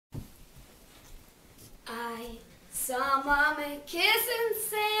saw Mommy kissing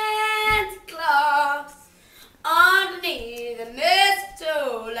Santa Claus underneath the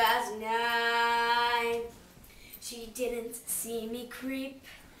mistletoe last night. She didn't see me creep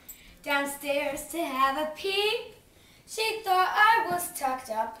downstairs to have a peep. She thought I was tucked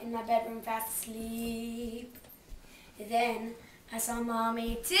up in my bedroom fast asleep. Then I saw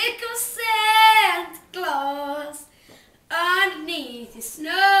Mommy tickle Santa Claus underneath his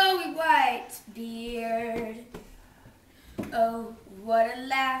snowy white beard. Oh, what a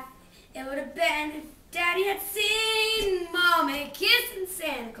laugh it would have been if Daddy had seen Mommy kissing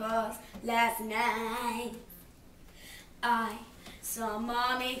Santa Claus last night. I saw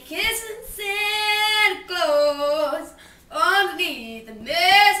Mommy kissing Santa Claus underneath the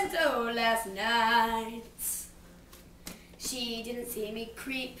mistletoe last night. She didn't see me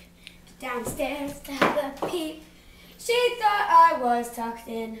creep downstairs to have a peep. She thought I was tucked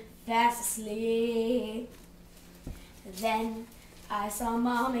in fast asleep. Then I saw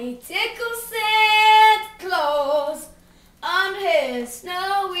Mommy tickle Santa Claus under his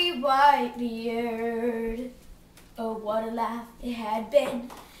snowy white beard. Oh, what a laugh it had been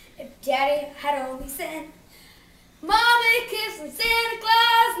if Daddy had only said, Mommy kissing Santa